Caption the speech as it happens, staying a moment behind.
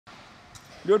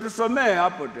Ndio tusomee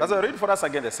hapo tena. That's why read for us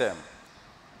again the same.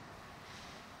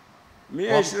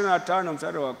 125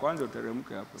 mstari wa kwanza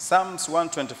uteremke hapo. Psalms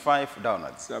 125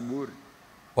 downwards. Zaburi.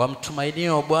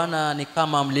 Wamtumainio Bwana ni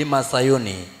kama mlima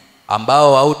Sayuni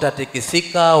ambao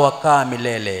hautatikisika wakaa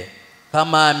milele.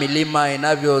 Kama milima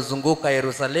inavyozunguka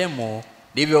Yerusalemu,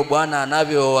 ndivyo Bwana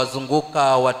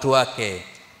anavyowazunguka watu wake,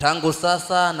 tangu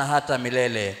sasa na hata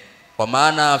milele. Kwa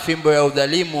maana fimbo ya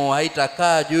udhalimu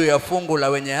haitakaa juu ya fungu la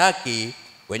wenye haki,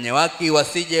 wenye haki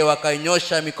wasije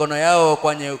wakainyosha mikono yao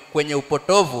kwenye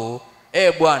upotovu.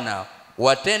 Bwana,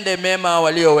 watende mema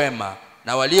walio wema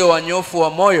na walio wanyofu wa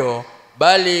moyo,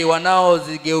 bali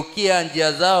wanaozigeukia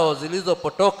njia zao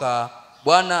zilizopotoka,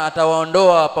 Bwana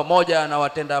atawaondoa pamoja na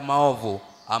watenda maovu.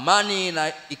 Amani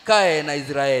na ikae na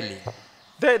Israeli.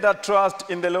 They that trust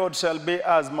in the Lord shall be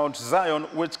as Mount Zion,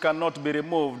 which cannot be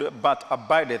removed, but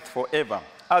abideth forever.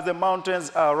 As the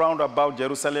mountains are round about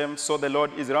Jerusalem, so the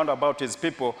Lord is round about his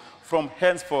people, from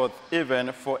henceforth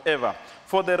even forever.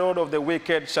 For the road of the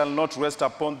wicked shall not rest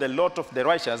upon the lot of the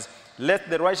righteous, lest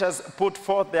the righteous put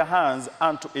forth their hands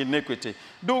unto iniquity.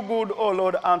 Do good, O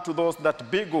Lord, unto those that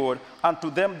be good, unto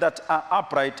them that are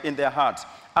upright in their hearts.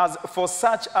 As for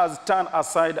such as turn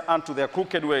aside unto their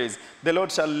crooked ways, the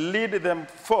Lord shall lead them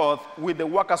forth with the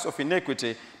workers of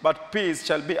iniquity, but peace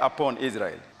shall be upon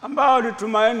Israel. Ambao ni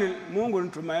tumaini, Mungu ni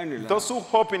tumaini lao. Those who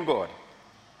hope in God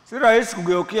Si rahisi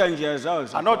kugeukia njia zao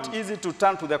are not easy to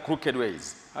turn to their crooked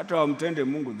ways hata wamtende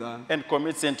Mungu dhambi. and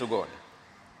commit sin to God.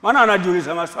 Maana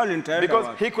anajiuliza maswali nitaenda Because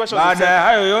wapi? he questions Baada ya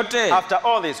hayo yote, after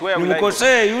all this, where will I go?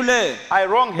 nimkosee yule. I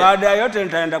wrong him. Baada ya yote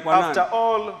nitaenda kwa nani? After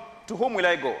all, to whom will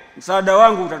I go? Msaada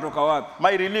wangu utatoka wapi?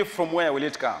 My relief from where will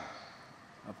it come?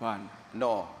 Hapana.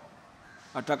 No.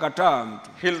 Atakataa mtu.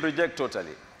 He'll reject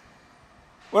totally.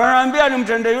 Unaniambia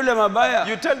nimtende yule mabaya?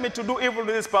 You tell me to do evil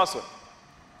to this person.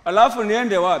 Alafu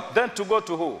niende wapi? Then to go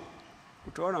to who?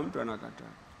 Utaona mtu anakataa.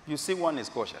 You see, one is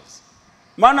cautious.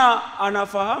 Maana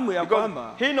anafahamu ya Because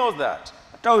kwamba he knows that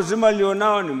hata uzima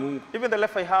alionao ni Mungu. even the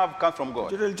life I have comes from God.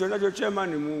 Kile nilichonacho chema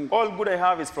ni Mungu. All good I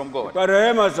have is from God. Kwa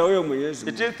rehema za huyo Mwenyezi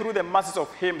It Mungu. is through the mercies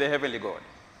of him, the heavenly God.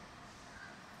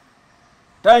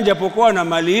 Tanjapokuwa na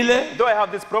mali ile Though I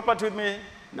have this property with me,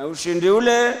 na ushindi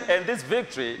ule and this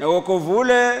victory, na wokovu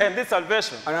ule, and this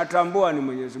salvation, anatambua ni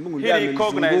Mwenyezi Mungu he ndiye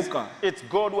recognizes amenizunguka. it's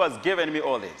God who has given me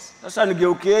all this. Sasa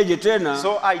nigeukieje tena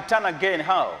So I turn again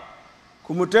how?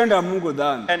 kumtenda Mungu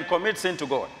dhambi? And commit sin to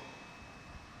God.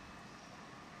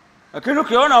 Lakini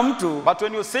ukiona mtu But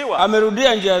when you see one,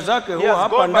 amerudia njia zake he huo has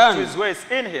hapa gone back to ndani, his ways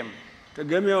in him,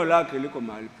 tegemeo lake liko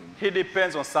mahali pengine. he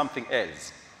depends on something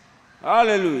else.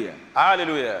 Haleluya.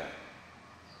 Hallelujah.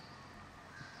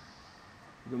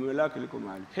 Tegemeo lake liko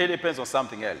mahali. He depends on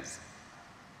something else.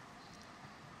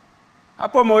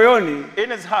 Hapo moyoni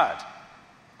In his heart,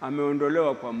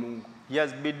 ameondolewa kwa Mungu. he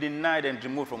has been denied and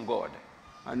removed from God.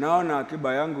 Anaona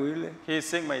akiba yangu ile He is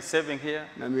seeing my saving here,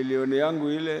 na milioni yangu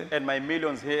ile, and my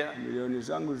millions here, milioni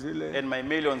zangu zile. and my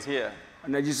millions here.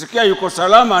 Anajisikia yuko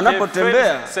salama He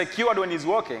anapotembea feels secured when he's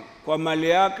walking kwa mali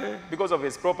yake because of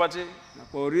his property na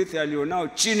kwa urithi alionao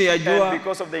chini ya and jua.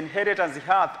 because of the inheritance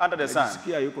he hath under the sun.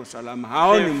 Anajisikia yuko salama,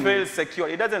 haoni He Mungu. feels secure.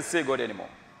 He doesn't see God anymore.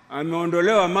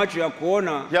 Ameondolewa macho ya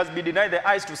kuona. He has been denied the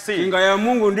eyes to see. Kinga ya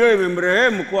Mungu ndio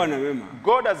imemrehemu kuwa na mema.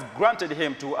 God has granted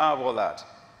him to have all that.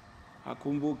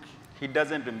 Hakumbuki. He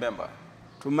doesn't remember.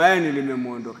 Tumaini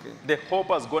limemuondokea. The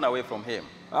hope has gone away from him.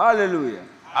 Haleluya.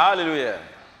 Hallelujah.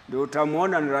 Ndio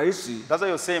utamuona ni rahisi That's why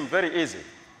you say very easy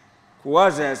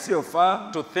kuwaza yasiyofaa.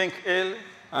 to think ill.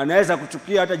 Anaweza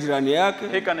kuchukia hata jirani He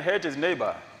yake. can hate his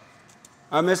neighbor.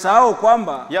 Amesahau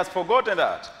kwamba He has forgotten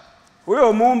that.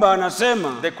 huyo Muumba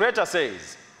anasema The Creator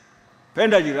says,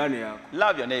 penda jirani yako.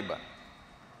 love your neighbor.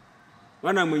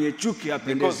 Maana mwenye chuki Because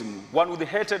hapendezi Mungu. one with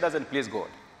hatred doesn't please God.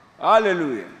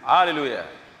 Haleluya. Hallelujah.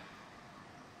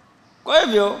 Kwa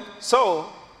hivyo So,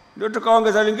 ndio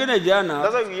tukaongeza lingine that's jana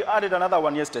why we added another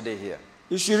one yesterday here.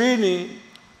 20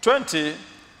 20,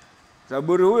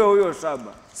 Zaburi huyo 7.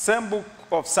 same book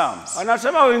of Psalms.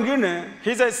 Anasema wengine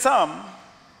He says some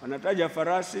anataja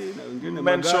farasi na wengine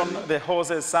mention magari. the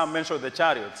horses, some mention the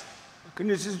chariots.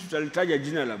 Lakini sisi tutalitaja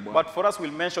jina la Bwana. But for us,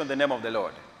 we'll mention the name of the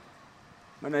Lord.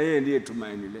 Maana yeye ndiye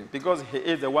tumaini letu. Because he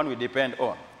is the one we depend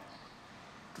on.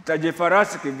 Tutaje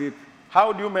farasi kivipi?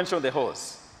 How do you mention the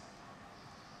horse?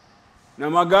 Na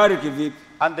magari kivipi?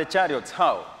 And the chariots,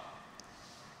 how?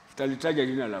 Tutalitaja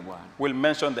jina la Bwana. We'll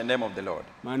mention the name of the Lord.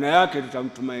 Maana yake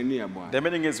tutamtumainia Bwana. The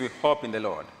meaning is we hope in the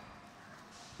Lord.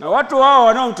 Na watu wao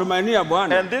wanaomtumainia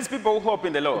Bwana, And these people who hope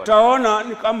in the Lord, utaona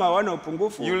ni kama hawana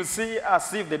upungufu. you'll see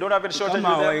as if they don't have any shortage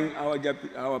Kama with them.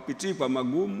 hawapitii kwa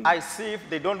magumu. I see if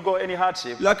they don't go any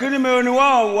hardship. Lakini moyoni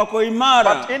wao wako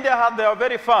imara. But in their heart, they are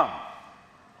very firm.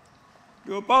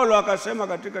 Ndio Paulo akasema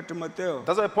katika Timotheo.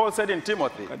 That's why Paul said in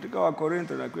Timothy. Katika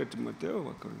Wakorintho na kwa Timotheo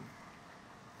Wakorintho.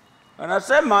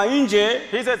 Anasema nje,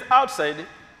 he says outside,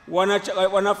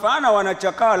 wanafana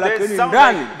wanachakaa lakini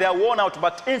ndani like they are worn out,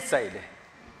 but inside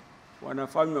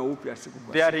wanafanywa upya siku kwa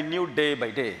siku. They are renewed day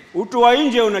by day. Utu wa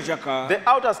nje unachakaa, The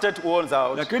outer state worns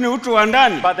out, lakini utu wa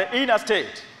ndani, but the inner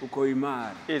state uko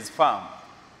imara, is firm.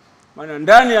 Maana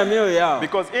ndani ya mioyo yao,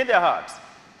 because in their hearts,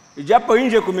 ijapo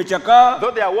nje kumechakaa,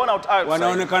 though they are worn out outside,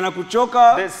 wanaonekana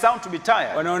kuchoka, they sound to be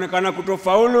tired, wanaonekana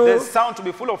kutofaulu, they sound to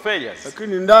be full of failures,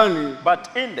 lakini ndani, but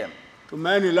in them,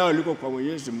 tumaini lao liko kwa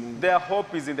Mwenyezi Mungu. Their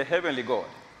hope is in the heavenly God.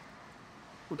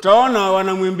 Utaona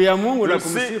wanamwimbia Mungu na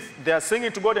kumsifu, they are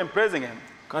singing to God and praising him,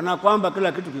 kana kwamba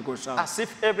kila kitu kiko sawa, as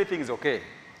if everything is okay.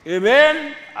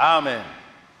 Amen. Amen.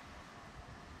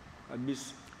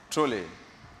 Kabisa. Truly.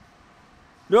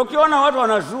 Ndio ukiona watu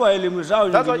wanazua elimu zao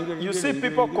nyingi. That's why you see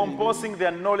people composing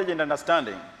their knowledge and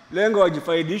understanding. Lengo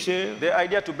wajifaidishe, the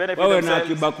idea to benefit wawe themselves,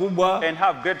 na akiba kubwa, and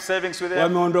have great savings with them.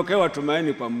 Wameondokewa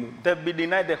tumaini kwa Mungu. They've been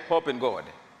denied the hope in God.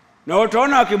 Na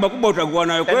utaona akiba kubwa utakuwa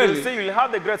nayo kweli. And you'll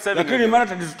have the great savings. Lakini mara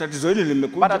tatizo hili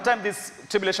limekuja. But at time this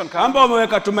tribulation comes. Amba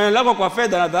umeweka tumaini lako kwa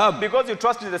fedha na dhahabu. Because you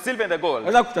trust in the silver and the gold.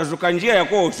 Sasa kutazuka njia ya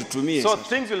kuwa usitumie. So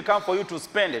things will come for you to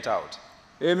spend it out.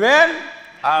 Amen.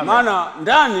 Amen. Maana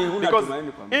ndani huna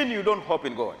tumaini kwa Mungu. In you don't hope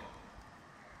in God.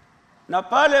 Na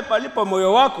pale palipo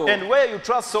moyo wako, and where you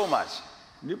trust so much,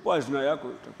 ndipo hazina yako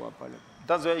itakuwa pale.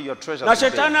 That's where your treasure na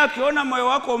shetani akiona moyo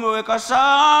wako umeweka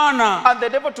sana, and the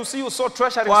devil to see you so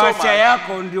treasuring kwa so much, afya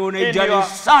yako ndio unaijali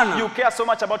sana, you care so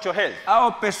much about your health,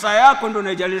 au pesa yako ndio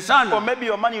unaijali sana, or maybe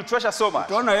your money you treasure so much,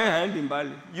 utaona yeye haendi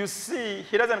mbali. You see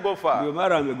he doesn't go far. Ndio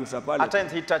mara amegusa pale, at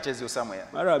times he touches you somewhere,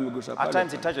 mara amegusa pale, at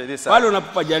times he touches this pale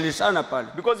unapopajali sana pale,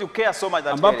 because you care so much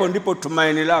that ambapo ndipo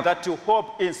tumaini lako, that you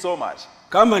hope in so much.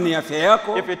 Kama ni afya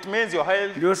yako, if it means your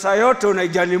health, ndio saa yote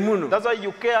unaijali mno. That's why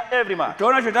you care every much.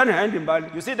 Utaona shetani haendi mbali.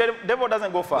 You see the devil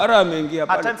doesn't go far. Mara ameingia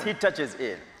pale. At times he touches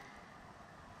in.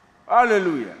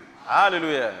 Hallelujah.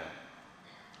 Hallelujah.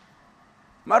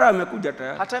 Mara amekuja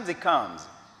tayari. At times he comes.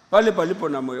 Pale palipo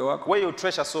na moyo wako, where you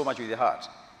treasure so much with your heart,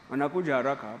 anakuja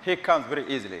haraka. He comes very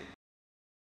easily.